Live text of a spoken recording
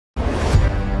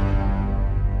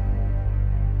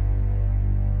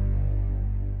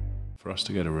For us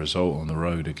to get a result on the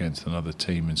road against another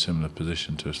team in similar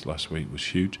position to us last week was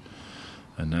huge.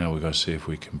 And now we've got to see if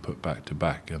we can put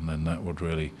back-to-back, and then that would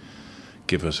really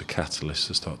give us a catalyst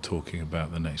to start talking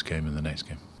about the next game and the next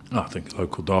game. I think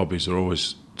local derbies are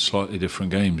always slightly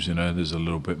different games. You know, there's a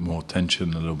little bit more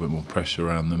tension, a little bit more pressure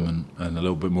around them, and a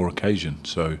little bit more occasion.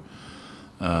 So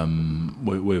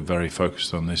we're very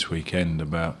focused on this weekend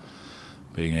about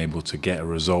being able to get a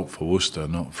result for Worcester,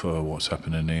 not for what's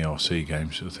happened in the ERC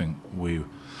games. I think we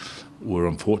were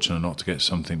unfortunate not to get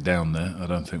something down there. I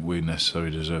don't think we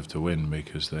necessarily deserved to win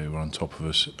because they were on top of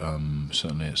us,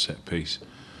 certainly at set piece.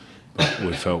 But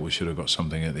we felt we should have got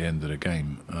something at the end of the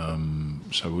game.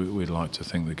 So we'd like to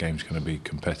think the game's going to be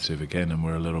competitive again, and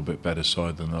we're a little bit better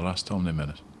side than the last time they met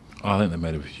us. I think they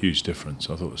made a huge difference.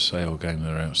 I thought the Sale game, they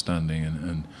were outstanding,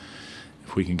 and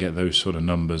if we can get those sort of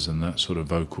numbers and that sort of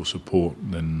vocal support,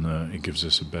 then it gives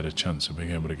us a better chance of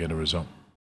being able to get a result.